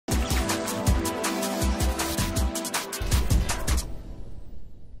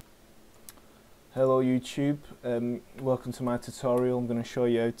Hello YouTube, welcome to my tutorial. I'm going to show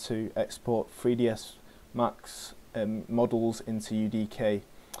you how to export 3ds Max models into UDK.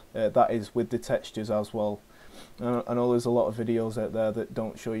 That is with the textures as well. I know there's a lot of videos out there that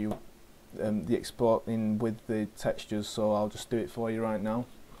don't show you the exporting with the textures, so I'll just do it for you right now.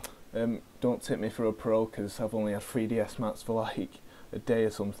 Don't take me for a pro because I've only had 3ds Max for like a day or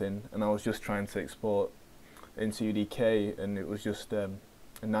something, and I was just trying to export into UDK and it was just a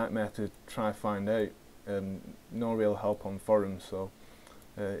nightmare to try find out. No real help on forums, so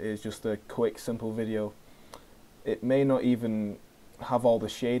it's just a quick simple video. It may not even have all the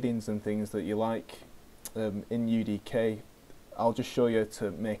shadings and things that you like in UDK. I'll just show you how to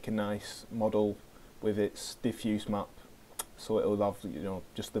make a nice model with its diffuse map, so it'll have, you know,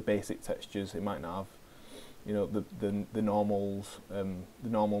 just the basic textures. It might not have, you know, the normals, the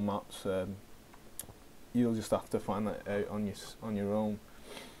normal maps. You'll just have to find that out on your own.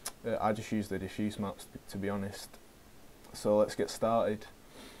 I just use the diffuse maps to be honest. So let's get started.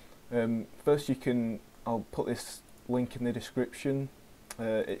 First, I'll put this link in the description.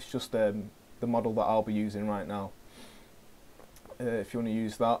 It's just the model that I'll be using right now. If you want to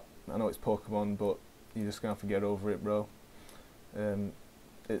use that, I know it's Pokemon, but you're just gonna have to get over it, bro.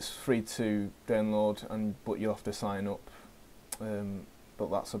 It's free to download, but you'll have to sign up. But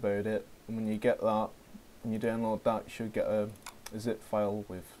that's about it. And when you get that, when you download that, you should get a zip file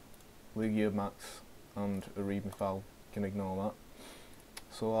with Lugia Max and a readme file. You can ignore that.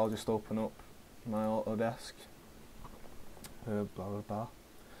 So I'll just open up my Autodesk. Blah blah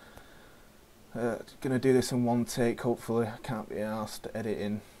blah. Gonna do this in one take. Hopefully, I can't be asked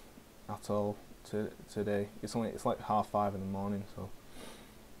editing at all today. It's like 5:30 in the morning, so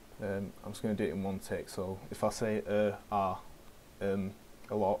I'm just gonna do it in one take. So if I say a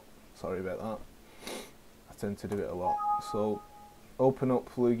lot, sorry about that. I tend to do it a lot. So open up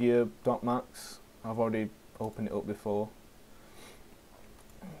Lugia.max. I've already opened it up before.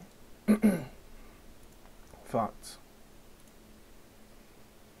 In fact,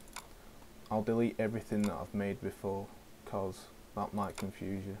 I'll delete everything that I've made before because that might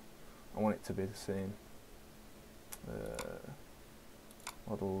confuse you. I want it to be the same.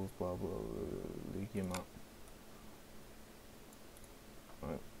 Models, blah blah, Lugia map.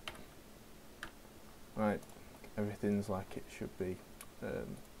 Right, everything's like it should be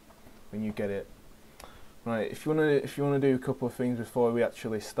when you get it. Right, if you wanna do a couple of things before we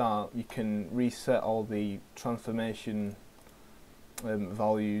actually start, you can reset all the transformation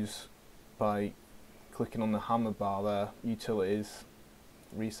values by clicking on the hammer bar there, utilities,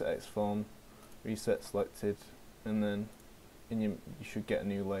 reset X form, reset selected, and then you should get a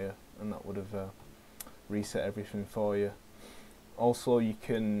new layer, and that would have reset everything for you. Also, you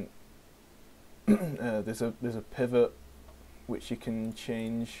can there's a pivot which you can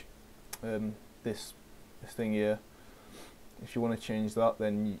change. This thing here. If you want to change that,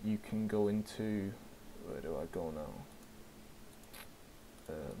 then you can go into, where do I go now?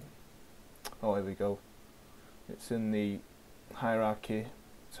 Oh, here we go. It's in the hierarchy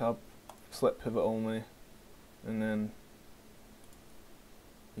tab. Select pivot only, and then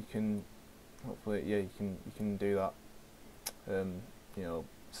you can hopefully, yeah, you can do that. You know,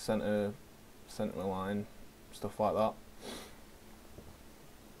 center line, stuff like that.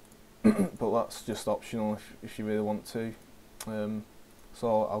 But that's just optional if you really want to.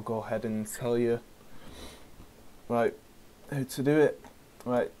 So I'll go ahead and tell you right how to do it.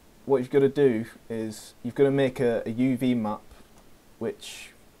 Right, what you've got to do is you've got to make a UV map,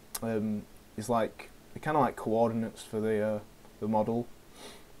 which is like kind of like coordinates for the model.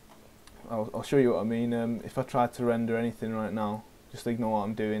 I'll show you what I mean. If I try to render anything right now, just ignore what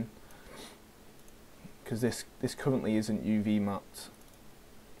I'm doing, because this currently isn't UV mapped.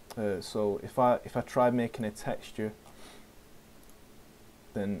 So if I tried making a texture,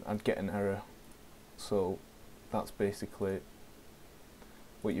 then I'd get an error. So that's basically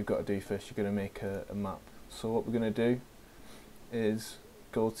what you've got to do first. You're going to make a map. So what we're going to do is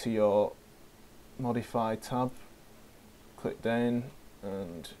go to your modify tab, click down,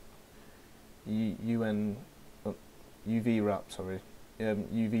 and UV wrap, sorry,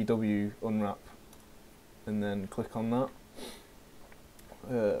 UVW unwrap, and then click on that.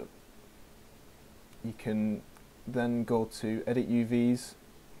 You can then go to edit UVs,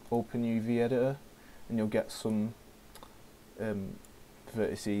 open UV editor, and you'll get some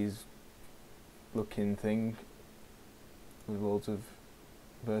vertices looking thing with loads of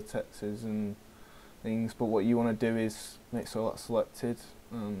vertexes and things. But what you want to do is make sure that's selected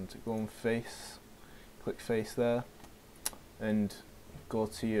and go on face, click face there, and go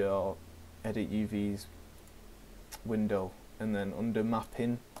to your edit UVs window, and then under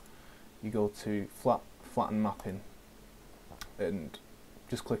mapping you go to flatten mapping and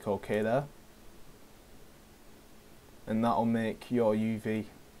just click OK there, and that'll make your UV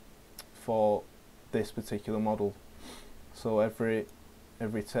for this particular model. So every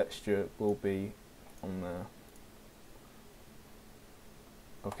texture will be on there.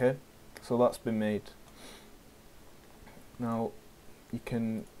 Okay, so that's been made. Now you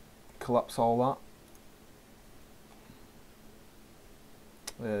can collapse all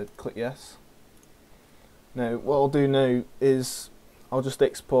that. Click yes. Now what I'll do now is I'll just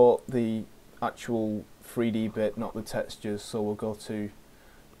export the actual 3D bit, not the textures. So we'll go to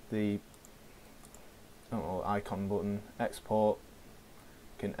the icon button, export,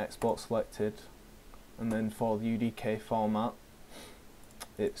 you can export selected, and then for the UDK format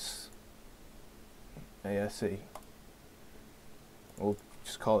it's ASE. We'll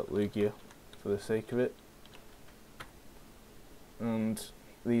just call it Lugia for the sake of it, and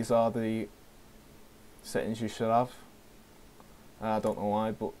these are the settings you should have. I don't know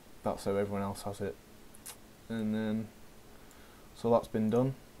why, but that's how everyone else has it. And then, so that's been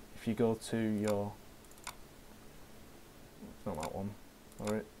done. If you go to your, it's not that one,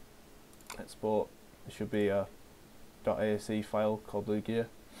 alright, export, there should be a .ase file called Lugia.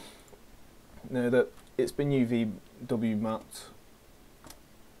 Now that it's been UVW mapped,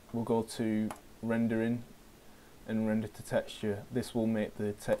 we'll go to rendering and render to texture. This will make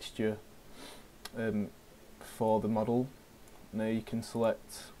the texture for the model. Now you can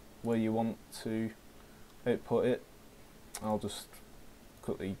select where you want to output it. I'll just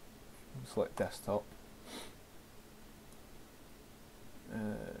quickly select desktop.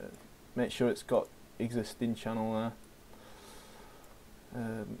 Make sure it's got existing channel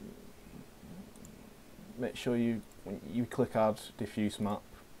there. Make sure you click add diffuse map,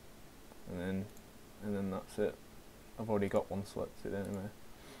 and then that's it. I've already got one selected anyway,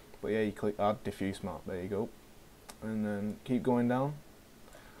 but yeah, you click add diffuse map, there you go, and then keep going down.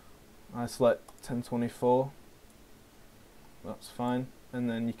 I select 1024, that's fine, and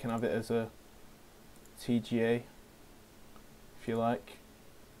then you can have it as a TGA if you like,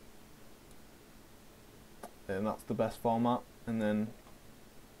 and that's the best format, and then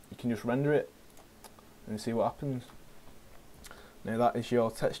you can just render it and see what happens. Now that is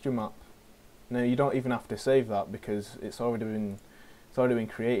your texture map. Now you don't even have to save that because it's already been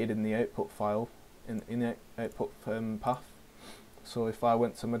created in the output file, in the output path. So if I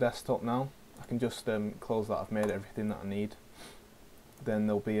went to my desktop now, I can just close that. I've made everything that I need. Then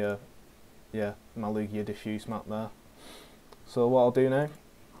there'll be a my Lugia diffuse map there. So what I'll do now,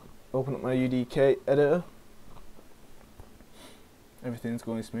 open up my Udk editor. Everything's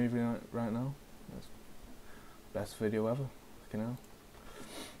going smoothly right now. That's best video ever. You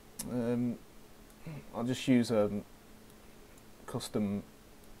know. I'll just use a custom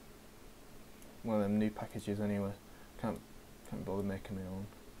one of them new packages anyway. Can't bother making my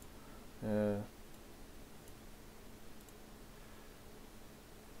own.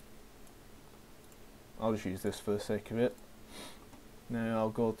 I'll just use this for the sake of it. Now I'll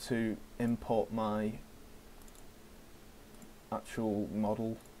go to import my actual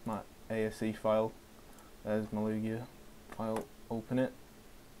model, my ASE file. There's my Lugia file, open it.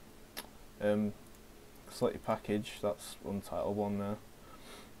 Select your package, that's Untitled one there.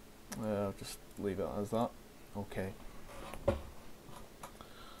 I'll just leave it as that. Okay.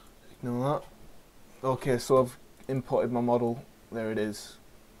 Ignore that. Okay, so I've imported my model. There it is.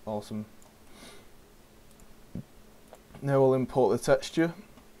 Awesome. Now we'll import the texture,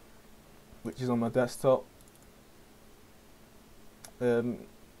 which is on my desktop.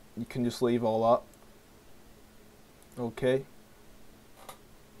 You can just leave all that. Okay.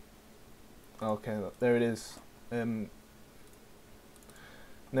 Okay, there it is.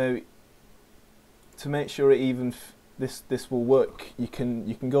 Now, to make sure it even this will work, you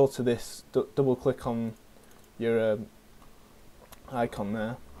can go to this, double click on your icon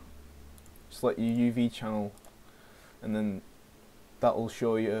there, select your UV channel, and then that will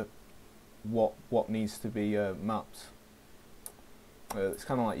show you what needs to be mapped. It's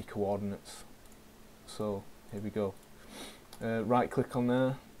kind of like your coordinates. So here we go. Right click on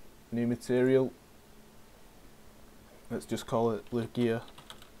there, new material. Let's just call it Lugia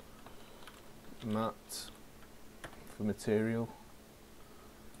matte for material.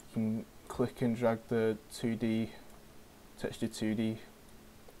 You can click and drag the 2D texture 2D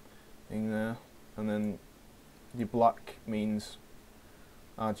thing there, and then your black means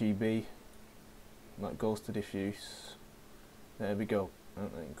RGB. That goes to diffuse. There we go.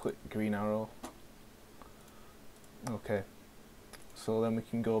 And then click the green arrow. Okay. So then we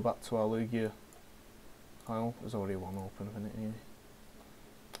can go back to our Lugia file. There's already one open, isn't it?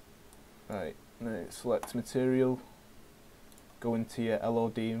 Right, now select material, go into your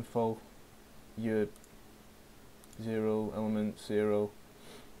LOD info, your 0 element 0,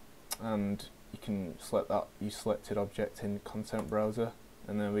 and you can select that you selected object in content browser,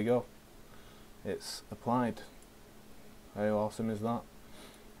 and there we go, it's applied. How awesome is that?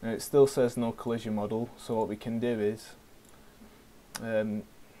 Now it still says no collision model, so what we can do is you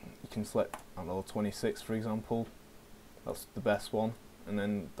can select, I don't know, 26 for example, that's the best one, and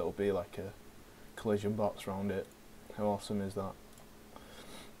then there'll be like a collision box around it. How awesome is that?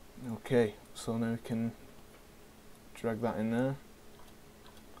 Okay, so now we can drag that in there,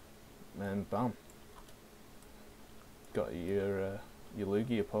 and bam, got your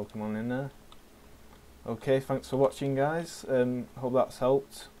Lugia Pokemon in there. Okay, thanks for watching guys, hope that's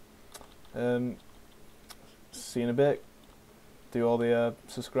helped. See you in a bit. Do all the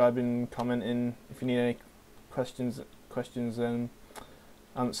subscribing, commenting. If you need any questions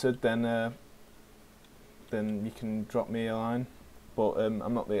answered, then you can drop me a line, but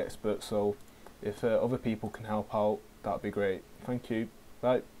I'm not the expert, so if other people can help out, that'd be great. Thank you,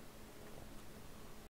 bye.